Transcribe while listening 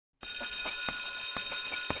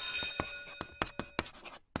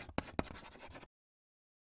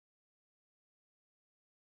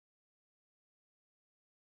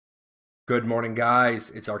Good morning, guys.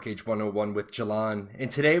 It's Archeage 101 with Jalan, and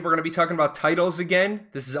today we're going to be talking about titles again.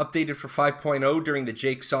 This is updated for 5.0 during the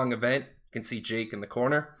Jake Song event. You can see Jake in the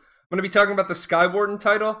corner. I'm going to be talking about the Skywarden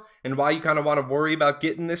title and why you kind of want to worry about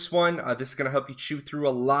getting this one. This is going to help you chew through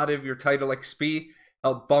a lot of your title XP,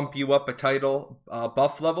 help bump you up a title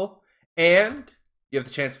buff level, and you have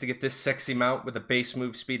the chance to get this sexy mount with a base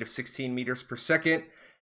move speed of 16 meters per second,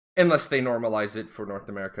 unless they normalize it for North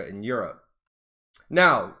America and Europe.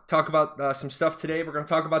 Now, talk about some stuff today. We're going to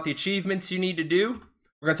talk about the achievements you need to do.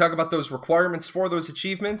 We're going to talk about those requirements for those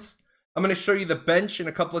achievements. I'm going to show you the bench and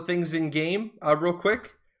a couple of things in game real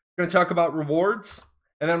quick. We're going to talk about rewards,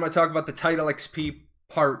 and then I'm going to talk about the title XP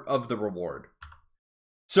part of the reward.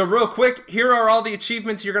 So real quick, here are all the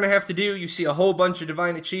achievements you're going to have to do. You see a whole bunch of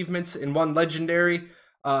divine achievements and one legendary.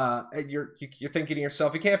 You're thinking to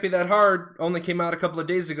yourself, it can't be that hard. Only came out a couple of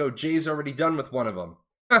days ago. Jay's already done with one of them.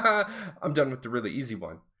 I'm done with the really easy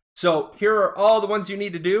one. So here are all the ones you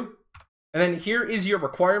need to do. And then here is your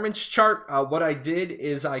requirements chart. What I did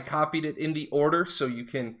is I copied it in the order so you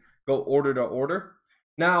can go order to order.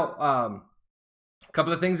 Now, a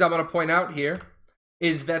couple of things I want to point out here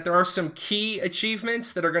is that there are some key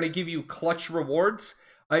achievements that are going to give you clutch rewards.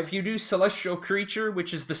 If you do Celestial Creature,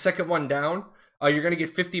 which is the second one down, you're going to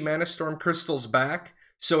get 50 Mana Storm Crystals back.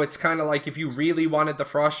 So it's kind of like if you really wanted the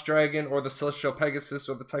Frost Dragon or the Celestial Pegasus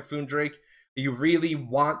or the Typhoon Drake, you really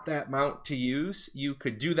want that mount to use, you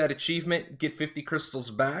could do that achievement, get 50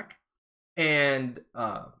 crystals back, and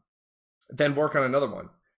then work on another one.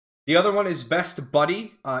 The other one is Best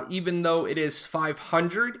Buddy. Even though it is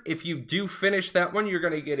 500, if you do finish that one, you're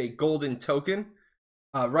going to get a golden token.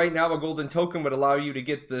 Right now, a golden token would allow you to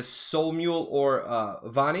get the Soul Mule or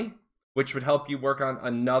Vani, which would help you work on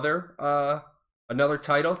another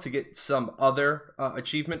title to get some other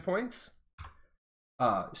achievement points.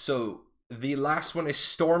 So the last one is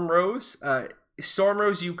Storm Rose. Storm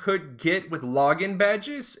Rose you could get with login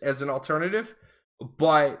badges as an alternative,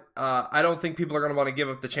 but I don't think people are going to want to give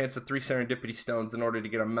up the chance of 3 Serendipity Stones in order to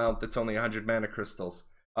get a mount that's only 100 mana crystals.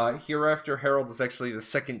 Hereafter Herald is actually the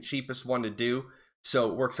second cheapest one to do,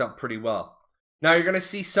 so it works out pretty well. Now you're going to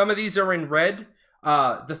see some of these are in red.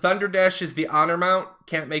 The Thunder Dash is the honor mount,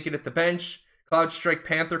 can't make it at the bench. Cloud Strike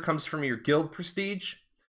Panther comes from your guild prestige.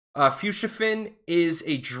 Fuchsia Fin is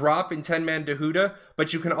a drop in 10-man Dahuda,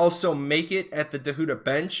 but you can also make it at the Dahuda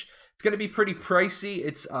bench. It's going to be pretty pricey.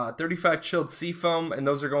 It's 35 Chilled Seafoam, and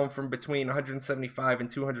those are going from between 175 and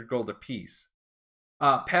 200 gold a piece.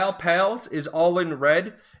 Pal Pals is all in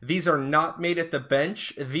red. These are not made at the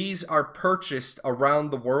bench. These are purchased around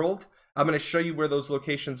the world. I'm going to show you where those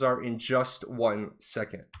locations are in just 1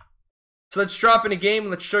 second. So let's drop in a game.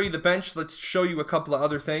 Let's show you the bench. Let's show you a couple of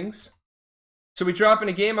other things. So we drop in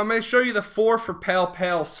a game. I'm going to show you the 4 for Pal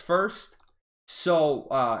Pals first. So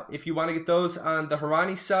if you want to get those on the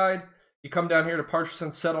Harani side, you come down here to Partial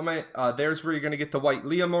Sun Settlement. There's where you're going to get the white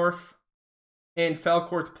Leomorph. In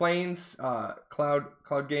Falcorth Plains,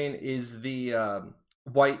 Cloudgain is the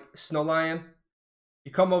white Snow Lion.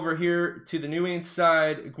 You come over here to the Nuian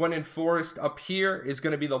side. Gwenin Forest up here is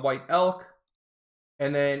going to be the white Elk.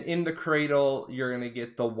 And then in the Cradle, you're going to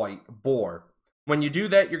get the white Boar. When you do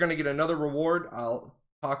that, you're going to get another reward. I'll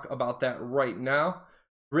talk about that right now.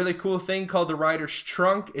 Really cool thing called the Rider's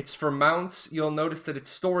Trunk. It's for mounts. You'll notice that it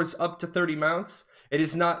stores up to 30 mounts. It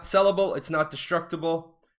is not sellable. It's not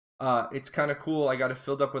destructible. It's kind of cool. I got it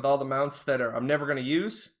filled up with all the mounts that I'm never going to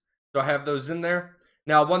use. So I have those in there.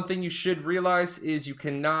 Now, one thing you should realize is you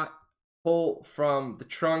cannot pull from the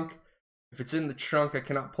trunk. If it's in the trunk, I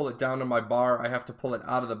cannot pull it down to my bar. I have to pull it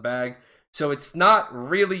out of the bag. So it's not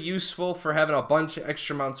really useful for having a bunch of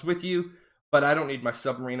extra mounts with you, but I don't need my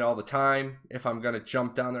submarine all the time. If I'm going to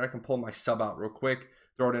jump down there, I can pull my sub out real quick,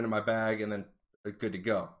 throw it into my bag, and then good to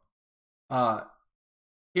go.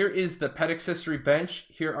 Here is the pet accessory bench.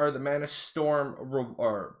 Here are the Mana Storm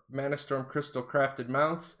Crystal crafted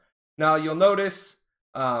mounts. Now you'll notice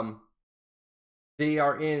they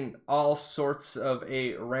are in all sorts of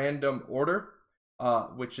a random order,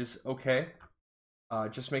 which is okay.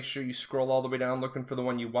 Just make sure you scroll all the way down looking for the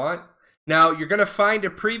one you want. Now, you're going to find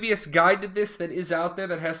a previous guide to this that is out there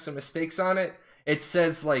that has some mistakes on it. It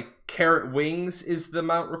says, like, Carrot Wings is the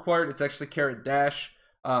mount required. It's actually Carrot Dash.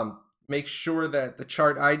 Make sure that the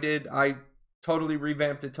chart I did, I totally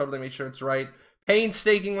revamped it, totally made sure it's right.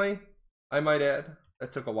 Painstakingly, I might add.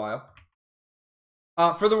 That took a while.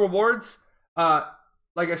 For the rewards,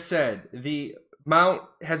 like I said, the mount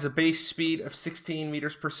has a base speed of 16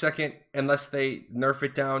 meters per second unless they nerf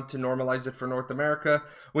it down to normalize it for North America.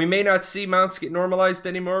 We may not see mounts get normalized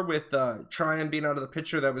anymore with Tryon being out of the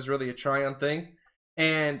picture. That was really a Tryon thing.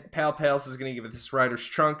 And Pal Pals is going to give it this Rider's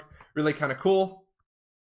Trunk. really kind of cool.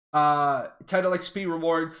 Title XP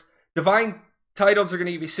rewards. Divine titles are going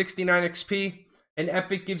to give you 69 XP. An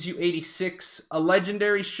epic gives you 86. A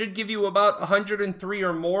legendary should give you about 103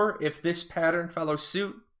 or more if this pattern follows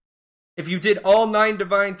suit. If you did all 9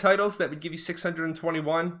 divine titles, that would give you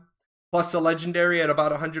 621. Plus a legendary at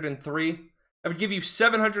about 103. That would give you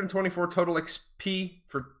 724 total XP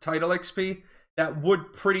for title XP. That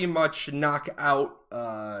would pretty much knock out,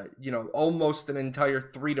 almost an entire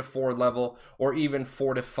 3 to 4 level, or even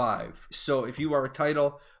 4 to 5. So if you are a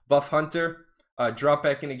title buff hunter, drop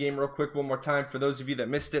back in the game real quick one more time for those of you that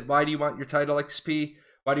missed it. Why do you want your title XP?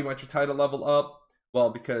 Why do you want your title level up? Well,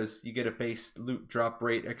 because you get a base loot drop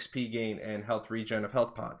rate, XP gain, and health regen of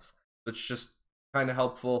health pots. So it's just kind of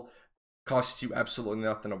helpful. Costs you absolutely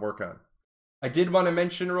nothing to work on. I did want to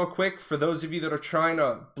mention real quick, for those of you that are trying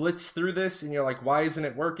to blitz through this and you're like, why isn't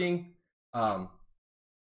it working? If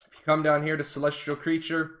you come down here to Celestial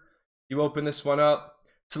Creature, you open this one up.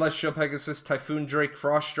 Celestial Pegasus, Typhoon Drake,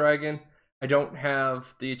 Frost Dragon. I don't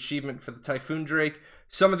have the achievement for the Typhoon Drake.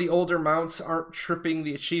 Some of the older mounts aren't tripping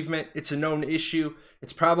the achievement. It's a known issue.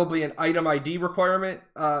 It's probably an item ID requirement.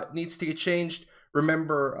 Needs to get changed.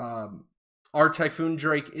 Remember, our Typhoon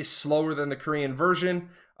Drake is slower than the Korean version.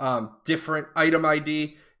 Different item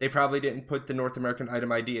ID. They probably didn't put the North American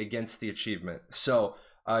item ID against the achievement. So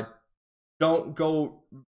don't go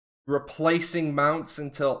replacing mounts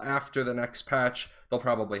until after the next patch. They'll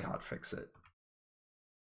probably hotfix it.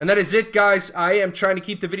 And that is it, guys. I am trying to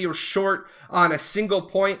keep the video short on a single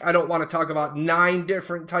point. I don't want to talk about 9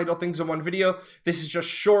 different title things in one video. This is just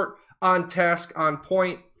short, on task, on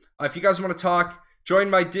point. If you guys want to talk, join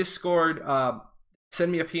my Discord.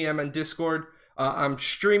 Send me a PM on Discord. I'm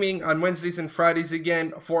streaming on Wednesdays and Fridays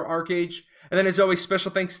again for Archeage. And then, as always, special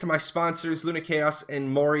thanks to my sponsors, Luna Chaos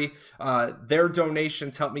and Mori. Their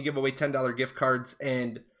donations help me give away $10 gift cards.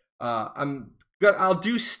 And I'll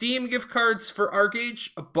do Steam gift cards for Archeage,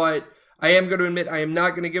 but I am going to admit I am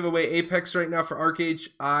not going to give away Apex right now for Archeage.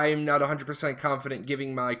 I'm not 100% confident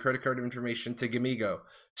giving my credit card information to Gamigo.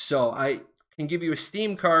 So I can give you a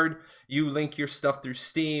Steam card. You link your stuff through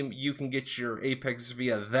Steam. You can get your Apex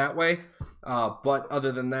via that way. But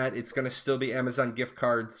other than that, it's going to still be Amazon gift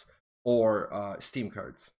cards or Steam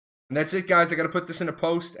cards. And that's it, guys. I got to put this in a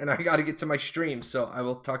post, and I got to get to my stream. So I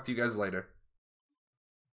will talk to you guys later.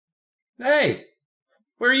 Hey,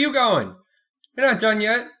 where are you going? You're not done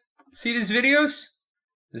yet. See these videos?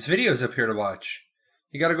 There's videos up here to watch.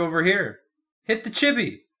 You got to go over here. Hit the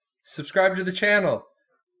chibi. Subscribe to the channel.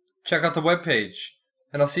 Check out the webpage.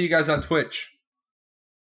 And I'll see you guys on Twitch.